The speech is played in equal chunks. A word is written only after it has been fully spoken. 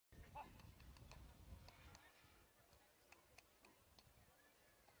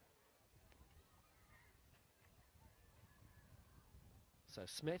So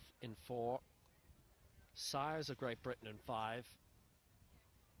Smith in 4, Sires of Great Britain in 5,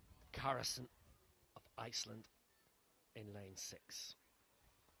 Carson of Iceland in lane 6.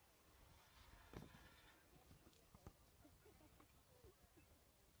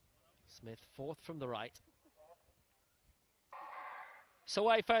 Smith 4th from the right. So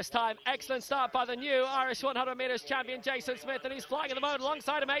away first time, excellent start by the new Irish 100 metres champion Jason Smith, and he's flying at the moment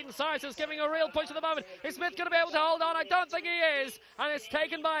alongside him. Hayden Sires is giving a real push at the moment. Is Smith going to be able to hold on? I don't think he is, and it's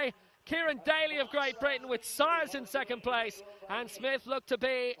taken by Kieran Daly of Great Britain, with Sires in second place, and Smith looked to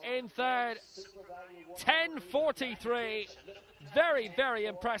be in third. 10:43, very, very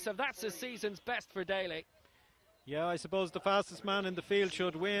impressive. That's the season's best for Daly. Yeah, I suppose the fastest man in the field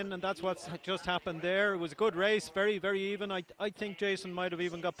should win, and that's what's just happened there. It was a good race, very, very even. I think Jason might have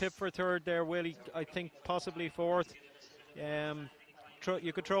even got pipped for third there, Willie. I think possibly fourth.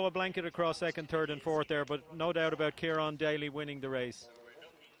 You could throw a blanket across second, third and fourth there, but no doubt about Kieran Daly winning the race.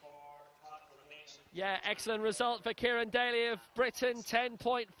 Yeah, excellent result for Kieran Daly of Britain,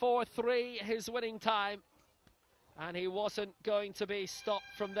 10.43 his winning time. And he wasn't going to be stopped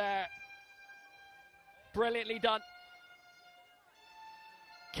from there. Brilliantly done.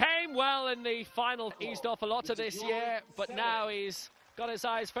 Came well in the final, eased off a lot of this year, but now he's got his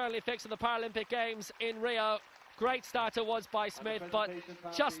eyes firmly fixed on the Paralympic Games in Rio. Great starter was by Smith, but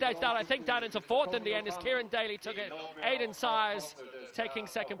just edged out, I think, down into fourth in the end as Kieran Daly took it. Hayden Sires taking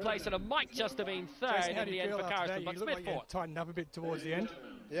second place, and it might just have been third in the end for Carson, but Smith fourth. Tightened up a bit towards the end.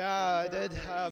 Yeah, I did.